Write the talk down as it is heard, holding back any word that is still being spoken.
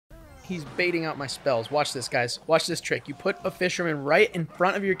He's baiting out my spells. Watch this, guys. Watch this trick. You put a fisherman right in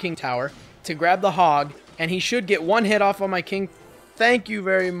front of your king tower to grab the hog, and he should get one hit off on my king. Thank you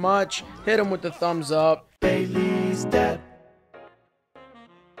very much. Hit him with the thumbs up. Bailey's dead.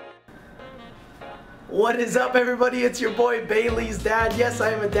 What is up, everybody? It's your boy Bailey's dad. Yes,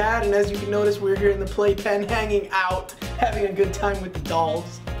 I am a dad, and as you can notice, we're here in the playpen hanging out, having a good time with the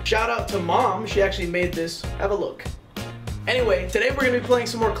dolls. Shout out to Mom. She actually made this. Have a look. Anyway, today we're going to be playing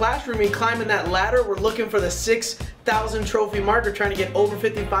some more Clash. We're going to be climbing that ladder. We're looking for the 6,000 trophy mark. We're trying to get over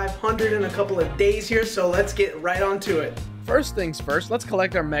 5,500 in a couple of days here, so let's get right onto it. First things first, let's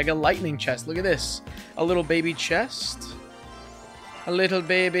collect our Mega Lightning chest. Look at this. A little baby chest. A little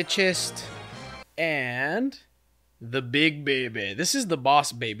baby chest. And the big baby. This is the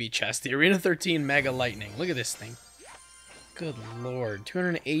boss baby chest. The Arena 13 Mega Lightning. Look at this thing. Good lord.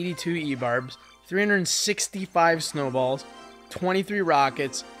 282 E-barbs. 365 snowballs, 23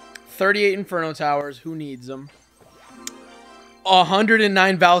 rockets, 38 inferno towers. Who needs them?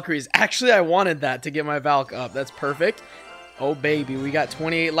 109 Valkyries. Actually, I wanted that to get my Valk up. That's perfect. Oh, baby. We got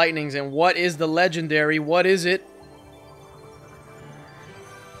 28 lightnings. And what is the legendary? What is it?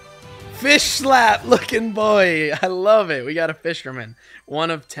 Fish slap looking boy. I love it. We got a fisherman. 1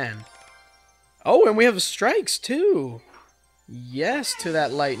 of 10. Oh, and we have strikes too. Yes to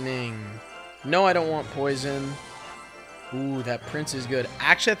that lightning. No, I don't want poison. Ooh, that prince is good.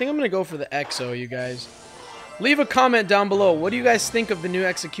 Actually, I think I'm going to go for the Exo, you guys. Leave a comment down below. What do you guys think of the new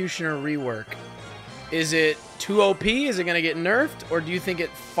Executioner rework? Is it too OP? Is it going to get nerfed? Or do you think it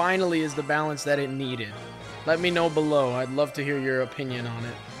finally is the balance that it needed? Let me know below. I'd love to hear your opinion on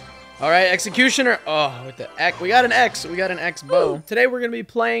it. Alright, Executioner. Oh, with the X. We got an X. We got an X bow. Today we're going to be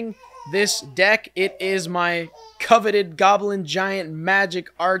playing this deck. It is my coveted Goblin Giant Magic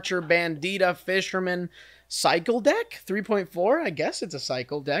Archer Bandita Fisherman cycle deck 3.4. I guess it's a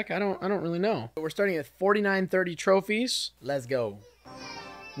cycle deck. I don't really know. But we're starting at 4930 trophies. Let's go.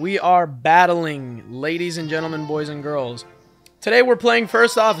 We are battling, ladies and gentlemen, boys and girls. Today we're playing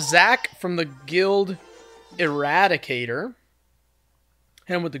first off Zach from the Guild Eradicator.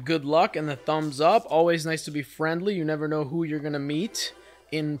 Hit him with the good luck and the thumbs up. Always nice to be friendly. You never know who you're gonna meet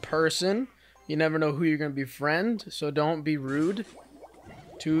in person. You never know who you're going to befriend, so don't be rude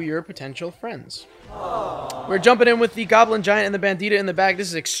to your potential friends. Aww. We're jumping in with the Goblin Giant and the Bandita in the back. This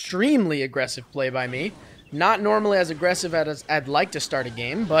is extremely aggressive play by me. Not normally as aggressive as I'd like to start a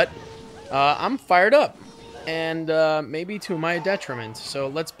game, but I'm fired up. And maybe to my detriment. So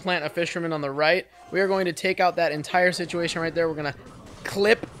let's plant a fisherman on the right. We are going to take out that entire situation right there. We're going to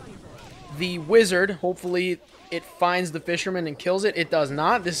clip the wizard. Hopefully it finds the fisherman and kills it. It does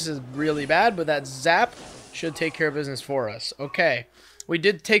not. This is really bad, but that zap should take care of business for us. Okay. We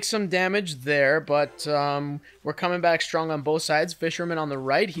did take some damage there, but we're coming back strong on both sides. Fisherman on the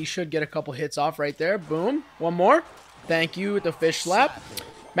right. He should get a couple hits off right there. Boom. One more. Thank you with the fish slap.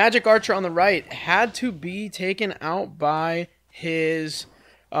 Magic Archer on the right had to be taken out by his...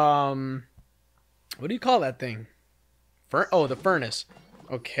 what do you call that thing? Oh, the furnace.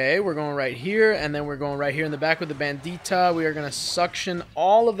 Okay, we're going right here, and then we're going right here in the back with the Bandita. We are going to suction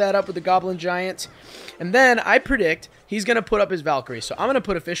all of that up with the Goblin Giant. And then I predict he's going to put up his Valkyrie. So I'm going to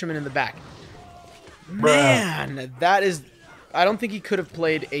put a fisherman in the back. Man, that is... I don't think he could have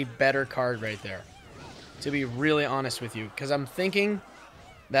played a better card right there, to be really honest with you. Because I'm thinking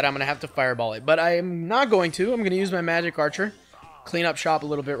that I'm going to have to fireball it. But I am not going to. I'm going to use my Magic Archer. Clean up shop a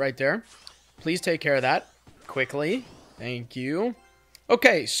little bit right there. Please take care of that quickly. Thank you.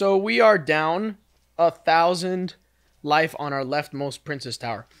 Okay, so we are down 1,000 life on our leftmost Princess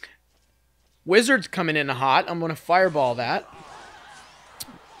Tower. Wizard's coming in hot. I'm going to fireball that.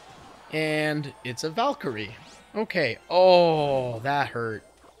 And it's a Valkyrie. Okay. Oh, that hurt.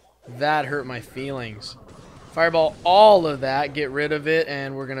 That hurt my feelings. Fireball all of that. Get rid of it.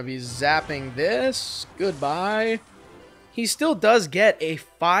 And we're going to be zapping this. Goodbye. He still does get a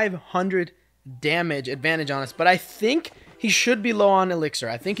 500 damage advantage on us. But I think... he should be low on elixir.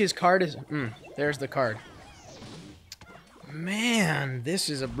 I think his card is... there's the card. Man, this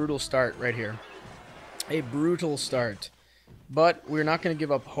is a brutal start right here. A brutal start. But we're not going to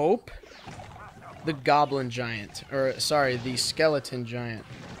give up hope. The Goblin Giant. Or, sorry, the Skeleton Giant.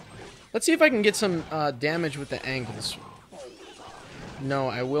 Let's see if I can get some damage with the angles. No,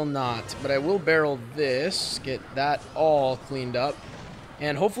 I will not. But I will barrel this. Get that all cleaned up.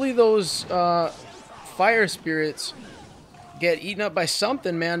 And hopefully those fire spirits... get eaten up by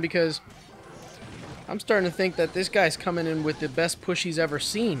something, man, because I'm starting to think that this guy's coming in with the best push he's ever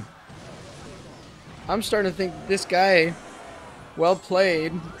seen. I'm starting to think this guy, well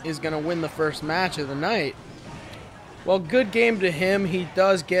played, is going to win the first match of the night. Well, good game to him. He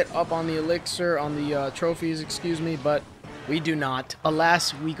does get up on the elixir, on the trophies, excuse me, but we do not.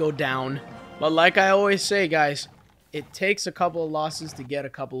 Alas, we go down. But like I always say, guys, it takes a couple of losses to get a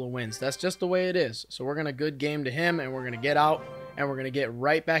couple of wins. That's just the way it is. So we're going to good game to him, and we're going to get out, and we're going to get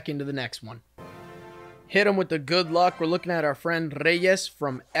right back into the next one. Hit him with the good luck. We're looking at our friend Reyes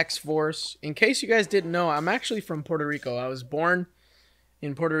from X-Force. In case you guys didn't know, I'm actually from Puerto Rico. I was born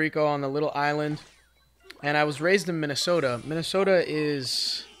in Puerto Rico on the little island. And I was raised in Minnesota. Minnesota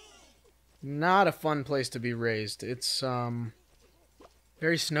is not a fun place to be raised. It's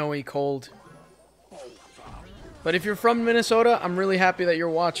very snowy, cold. But if you're from Minnesota, I'm really happy that you're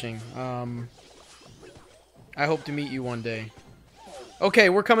watching. I hope to meet you one day. Okay,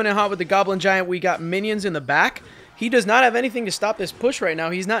 we're coming in hot with the Goblin Giant. We got minions in the back. He does not have anything to stop this push right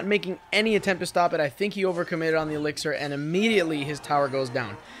now. He's not making any attempt to stop it. I think he overcommitted on the elixir, and immediately his tower goes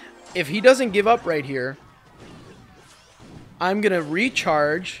down. If he doesn't give up right here, I'm going to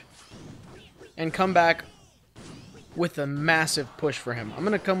recharge and come back with a massive push for him. I'm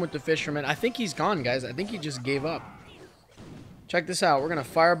going to come with the Fisherman. I think he's gone, guys. I think he just gave up. Check this out. We're going to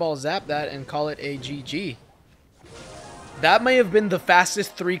Fireball Zap that and call it a GG. That may have been the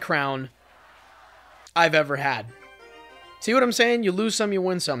fastest 3-crown I've ever had. See what I'm saying? You lose some, you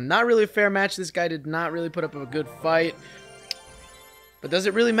win some. Not really a fair match. This guy did not really put up a good fight. But does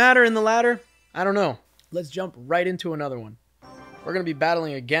it really matter in the ladder? I don't know. Let's jump right into another one. We're going to be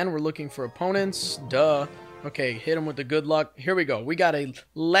battling again. We're looking for opponents. Duh. Okay, hit him with the good luck. Here we go. We got a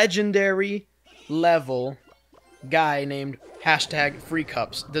legendary level guy named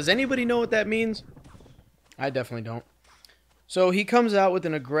 #FreeCups. Does anybody know what that means? I definitely don't. So he comes out with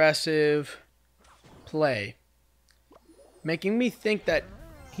an aggressive play, making me think that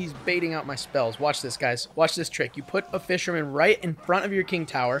he's baiting out my spells. Watch this, guys. Watch this trick. You put a Fisherman right in front of your King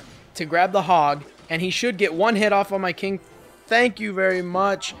Tower to grab the hog, and he should get one hit off on my King. Thank you very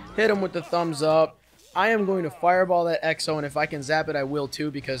much. Hit him with the thumbs up. I am going to Fireball that Exo, and if I can zap it, I will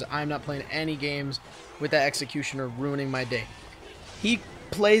too, because I'm not playing any games with that Executioner ruining my day. He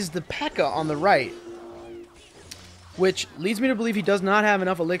plays the P.E.K.K.A. on the right, which leads me to believe he does not have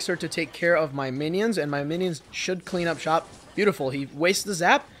enough elixir to take care of my minions, and my minions should clean up shop. Beautiful. He wastes the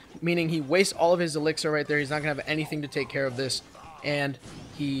zap, meaning he wastes all of his elixir right there. He's not going to have anything to take care of this, and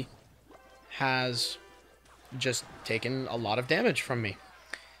he has just taken a lot of damage from me.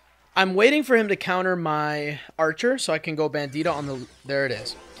 I'm waiting for him to counter my archer so I can go Bandito on the... There it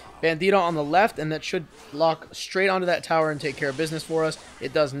is. Bandito on the left, and that should lock straight onto that tower and take care of business for us.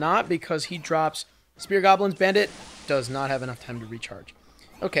 It does not, because he drops Spear Goblins. Bandit does not have enough time to recharge.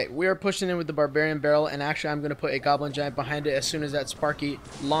 Okay, we are pushing in with the Barbarian Barrel, and actually I'm going to put a Goblin Giant behind it as soon as that Sparky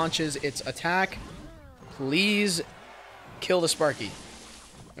launches its attack. Please kill the Sparky.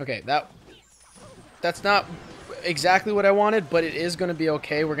 Okay, that's not exactly what I wanted, but it is going to be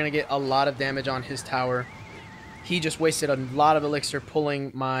okay. We're going to get a lot of damage on his tower. He just wasted a lot of elixir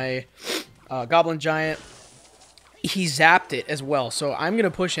pulling my Goblin Giant. He zapped it as well, so I'm going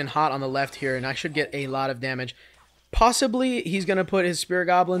to push in hot on the left here, and I should get a lot of damage. Possibly he's going to put his Spirit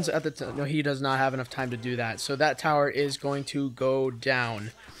Goblins at the... No, he does not have enough time to do that, so that tower is going to go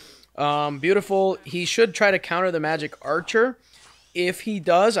down. Beautiful. He should try to counter the Magic Archer. If he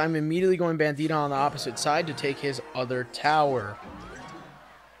does, I'm immediately going Bandito on the opposite side to take his other tower.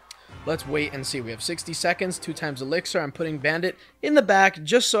 Let's wait and see. We have 60 seconds, 2 times elixir. I'm putting Bandit in the back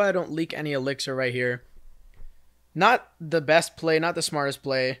just so I don't leak any elixir right here. Not the best play, not the smartest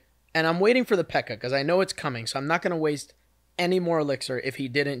play. And I'm waiting for the P.E.K.K.A. because I know it's coming, so I'm not going to waste any more elixir if he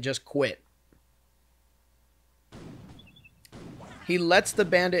didn't just quit. He lets the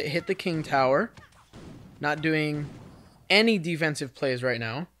Bandit hit the King Tower. Not doing any defensive plays right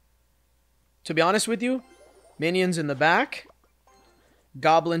now. To be honest with you, minions in the back.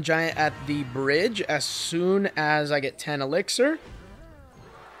 Goblin Giant at the bridge as soon as I get 10 elixir.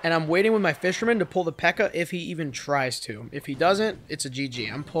 And I'm waiting with my Fisherman to pull the P.E.K.K.A. if he even tries to. If he doesn't, it's a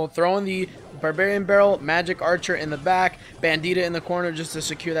GG. I'm throwing the Barbarian Barrel, Magic Archer in the back, Bandita in the corner just to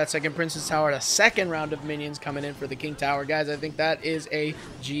secure that second Princess Tower. A second round of minions coming in for the King Tower. Guys, I think that is a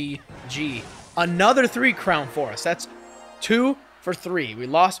GG. Another 3 crown for us. That's 2 for 3. We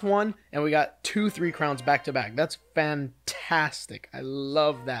lost 1, and we got 2 3 crowns back to back. That's fantastic. I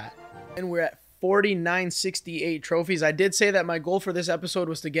love that. And we're at 4968 trophies. I did say that my goal for this episode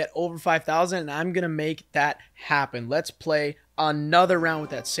was to get over 5,000, and I'm going to make that happen. Let's play another round with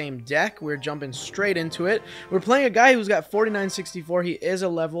that same deck. We're jumping straight into it. We're playing a guy who's got 4964. He is a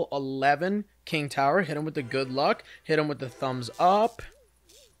level 11 King Tower. Hit him with the good luck. Hit him with the thumbs up.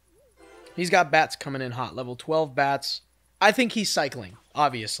 He's got bats coming in hot. Level 12 bats. I think he's cycling,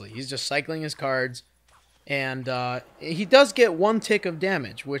 obviously. He's just cycling his cards. And he does get 1 tick of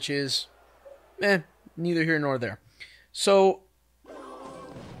damage, which is neither here nor there. So,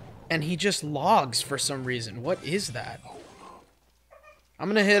 and he just logs for some reason. What is that? I'm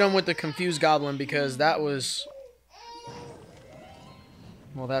going to hit him with the Confused Goblin because that was...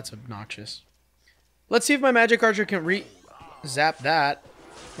 Well, that's obnoxious. Let's see if my Magic Archer can zap that.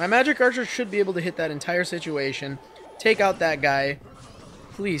 My Magic Archer should be able to hit that entire situation, take out that guy.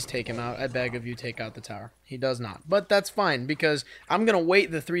 Please take him out. I beg of you, take out the tower. He does not. But that's fine, because I'm going to wait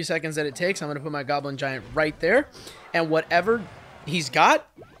the 3 seconds that it takes. I'm going to put my Goblin Giant right there. And whatever he's got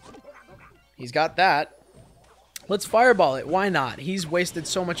that. Let's Fireball it. Why not? He's wasted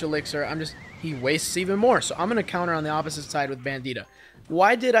so much Elixir. He wastes even more. So I'm going to counter on the opposite side with Bandita.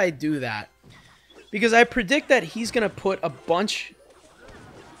 Why did I do that? Because I predict that he's going to put a bunch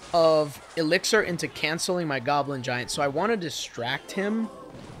of Elixir into canceling my Goblin Giant. So I want to distract him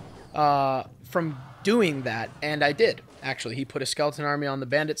from doing that. And I did. Actually, he put a Skeleton Army on the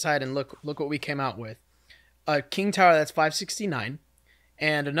Bandit side, and look what we came out with. A King Tower that's 569,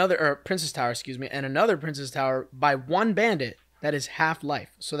 and another, Princess Tower, excuse me, and another Princess Tower by 1 Bandit that is half life.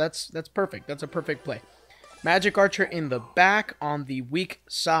 So that's perfect. That's a perfect play. Magic Archer in the back on the weak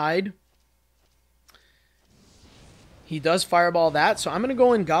side. He does Fireball that, so I'm going to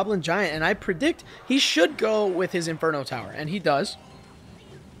go in Goblin Giant, and I predict he should go with his Inferno Tower, and he does.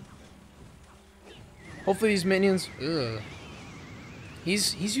 Hopefully these minions... Ugh.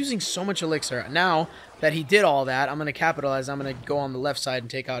 He's using so much Elixir. Now that he did all that, I'm going to capitalize. I'm going to go on the left side and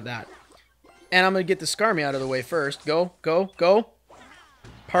take out that. And I'm going to get the Skarmy out of the way first. Go, go, go.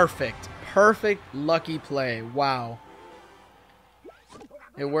 Perfect. Perfect lucky play. Wow.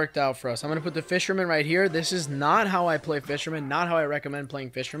 It worked out for us. I'm going to put the Fisherman right here. This is not how I play Fisherman. Not how I recommend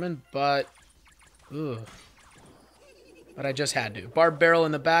playing Fisherman. But... Ugh. But I just had to. Barb Barrel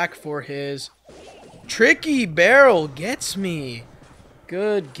in the back for his... Tricky Barrel gets me.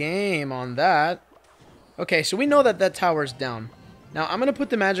 Good game on that. Okay, so we know that that tower's down. Now, I'm going to put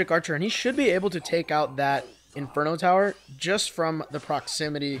the Magic Archer, and he should be able to take out that Inferno Tower just from the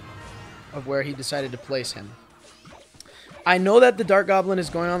proximity of where he decided to place him. I know that the Dark Goblin is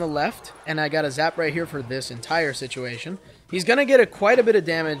going on the left, and I got a zap right here for this entire situation. He's going to get quite a bit of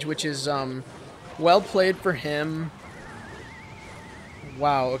damage, which is well played for him.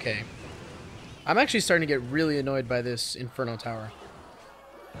 Wow, okay. I'm actually starting to get really annoyed by this Inferno Tower.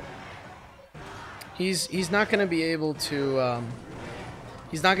 He's not going to be able to...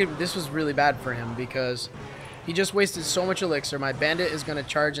 he's not gonna, this was really bad for him because he just wasted so much Elixir. My Bandit is going to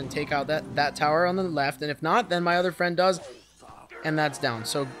charge and take out that tower on the left. And if not, then my other friend does. And that's down.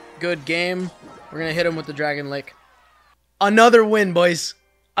 So, good game. We're going to hit him with the Dragon Lick. Another win, boys.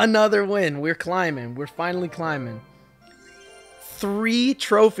 Another win. We're climbing. We're finally climbing. 3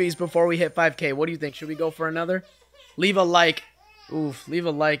 trophies before we hit 5K. What do you think? Should we go for another? Leave a like. Oof, leave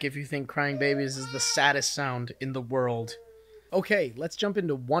a like if you think crying babies is the saddest sound in the world. Okay, let's jump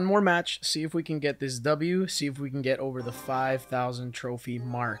into one more match, see if we can get this W, see if we can get over the 5,000 trophy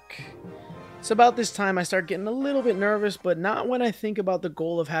mark. It's about this time I start getting a little bit nervous, but not when I think about the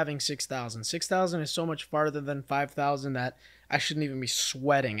goal of having 6,000. 6,000 is so much farther than 5,000 that I shouldn't even be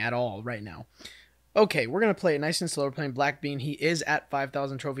sweating at all right now. Okay, we're going to play it nice and slow. We're playing Black Bean. He is at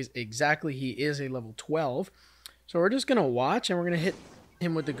 5,000 trophies exactly. He is a level 12. So we're just going to watch, and we're going to hit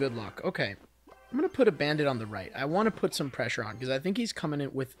him with the good luck. Okay, I'm going to put a Bandit on the right. I want to put some pressure on, because I think he's coming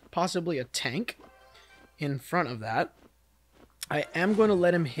in with possibly a tank in front of that. I am going to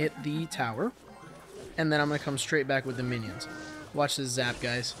let him hit the tower, and then I'm going to come straight back with the minions. Watch this zap,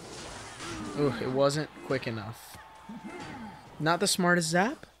 guys. Ooh, it wasn't quick enough. Not the smartest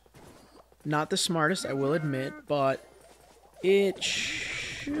zap. Not the smartest, I will admit, but it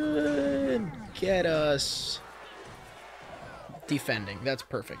should get us... defending. That's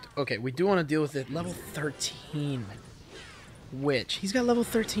perfect. Okay, we do want to deal with it. Level 13. Which? He's got level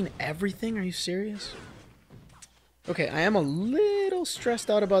 13 everything? Are you serious? Okay, I am a little stressed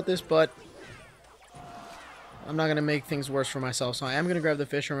out about this, but I'm not going to make things worse for myself. So I am going to grab the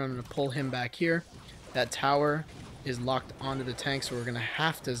Fisherman. I'm going to pull him back here. That tower is locked onto the tank, so we're going to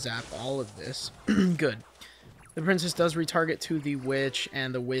have to zap all of this. Good. The Princess does retarget to the Witch,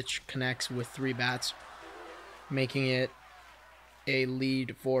 and the Witch connects with 3 bats, making it a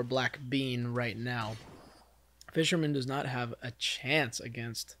lead for Black Bean right now. Fisherman does not have a chance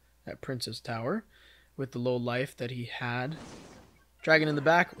against that Princess Tower with the low life that he had. Dragon in the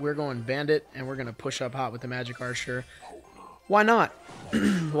back, we're going Bandit, and we're going to push up hot with the Magic Archer. Why not?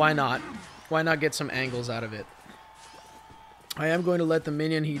 Why not? Why not get some angles out of it? I am going to let the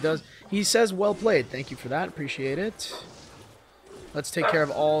minion, he says well played. Thank you for that, appreciate it. Let's take care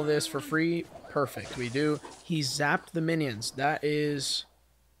of all this for free. Perfect. We do. He zapped the minions. That is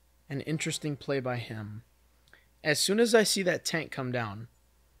an interesting play by him. As soon as I see that tank come down,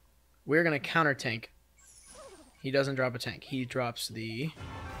 we're going to counter tank. He doesn't drop a tank. He drops the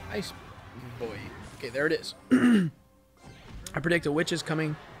ice boy. Okay, there it is. I predict a witch is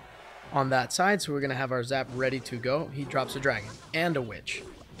coming on that side, so we're going to have our zap ready to go. He drops a dragon and a witch.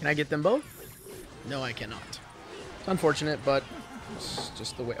 Can I get them both? No, I cannot. It's unfortunate, but it's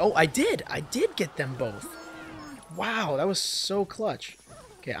just the way. Oh, I did! I did get them both. Wow, that was so clutch.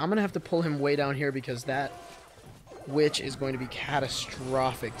 Okay, I'm going to have to pull him way down here because that witch is going to be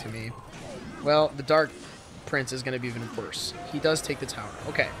catastrophic to me. Well, the Dark Prince is going to be even worse. He does take the tower.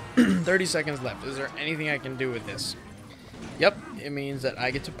 Okay, 30 seconds left. Is there anything I can do with this? Yep, it means that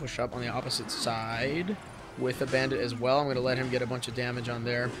I get to push up on the opposite side with a bandit as well. I'm going to let him get a bunch of damage on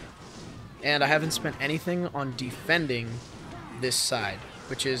there. And I haven't spent anything on defending this side,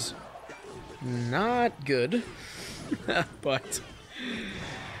 which is not good, but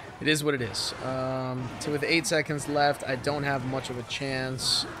it is what it is. So with 8 seconds left, I don't have much of a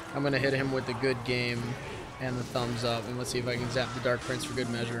chance. I'm going to hit him with the good game and the thumbs up, and let's see if I can zap the Dark Prince for good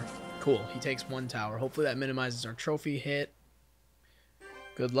measure. Cool, he takes 1 tower. Hopefully that minimizes our trophy hit.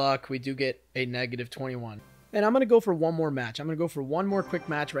 Good luck. We do get a negative 21. And I'm going to go for one more match. I'm going to go for one more quick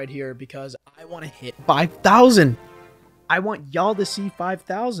match right here because I want to hit 5,000. I want y'all to see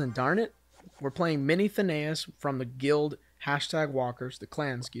 5,000, darn it. We're playing Mini Thenaeus from the guild #walkers, the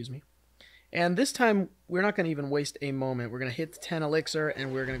clan, excuse me. And this time, we're not going to even waste a moment. We're going to hit the 10 elixir,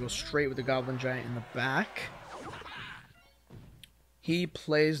 and we're going to go straight with the Goblin Giant in the back. He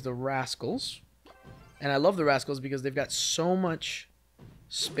plays the Rascals. And I love the Rascals because they've got so much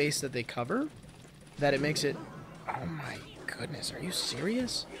space that they cover that it makes it... Oh my goodness, are you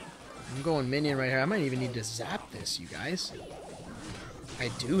serious? I'm going minion right here. I might even need to zap this, you guys. I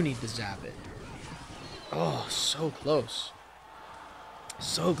do need to zap it. Oh, so close.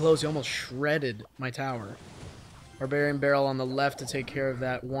 So close, he almost shredded my tower. Barbarian Barrel on the left to take care of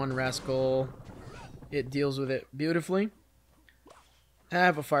that one rascal. It deals with it beautifully. I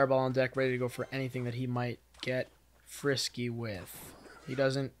have a Fireball on deck ready to go for anything that he might get frisky with. He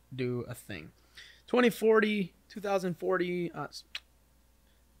doesn't do a thing. 2040, 2040,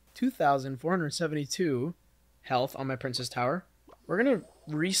 2,472 health on my Princess Tower. We're going to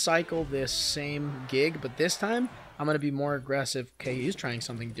recycle this same gig, but this time I'm going to be more aggressive. Okay, he's trying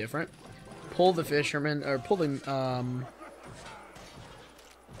something different. Pull the fisherman, or pull the,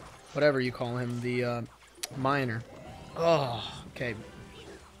 whatever you call him, the miner. Oh, okay.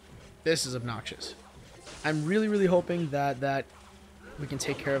 This is obnoxious. I'm really, really hoping that we can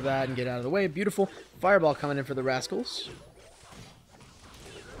take care of that and get out of the way. Beautiful. Fireball coming in for the Rascals.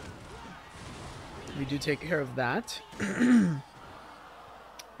 We do take care of that.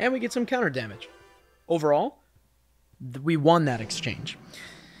 And we get some counter damage. Overall, we won that exchange.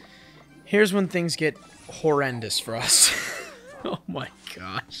 Here's when things get horrendous for us. Oh my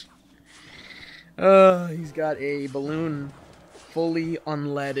gosh. He's got a balloon fully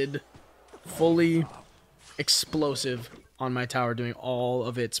unleaded, fully explosive on my tower doing all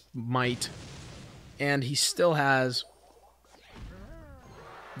of its might. And he still has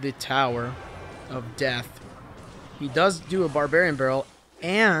the Tower of Death. He does do a Barbarian Barrel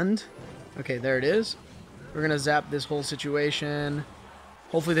and... Okay, there it is. We're going to zap this whole situation.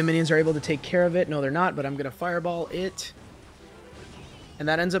 Hopefully the minions are able to take care of it. No, they're not, but I'm going to Fireball it. And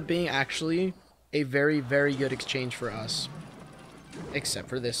that ends up being actually a very, very good exchange for us. Except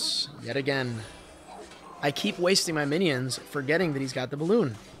for this, yet again. I keep wasting my minions, forgetting that he's got the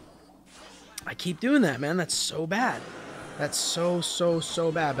balloon. I keep doing that, man. That's so bad. That's so, so,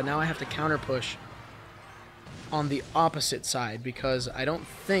 so bad. But now I have to counter push on the opposite side because I don't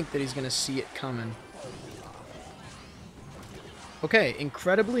think that he's going to see it coming. Okay,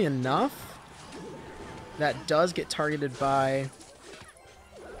 incredibly enough, that does get targeted by...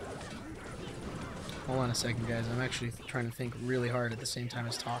 Hold on a second, guys. I'm actually trying to think really hard at the same time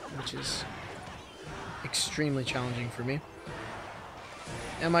as talk, which is extremely challenging for me.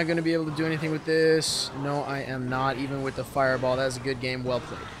 Am I going to be able to do anything with this? No, I am not, even with the Fireball. That was a good game. Well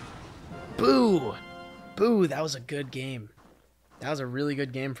played. Boo! Boo, that was a good game. That was a really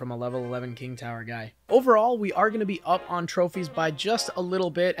good game from a level 11 King Tower guy. Overall, we are going to be up on trophies by just a little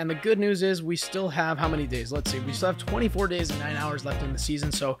bit, and the good news is we still have how many days? Let's see. We still have 24 days and 9 hours left in the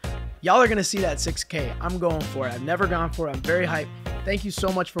season, so y'all are going to see that 6K. I'm going for it. I've never gone for it. I'm very hyped. Thank you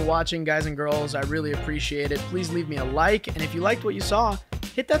so much for watching, guys and girls. I really appreciate it. Please leave me a like, and if you liked what you saw,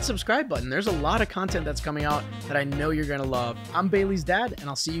 hit that subscribe button. There's a lot of content that's coming out that I know you're going to love. I'm Bailey's dad, and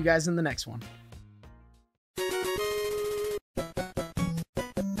I'll see you guys in the next one.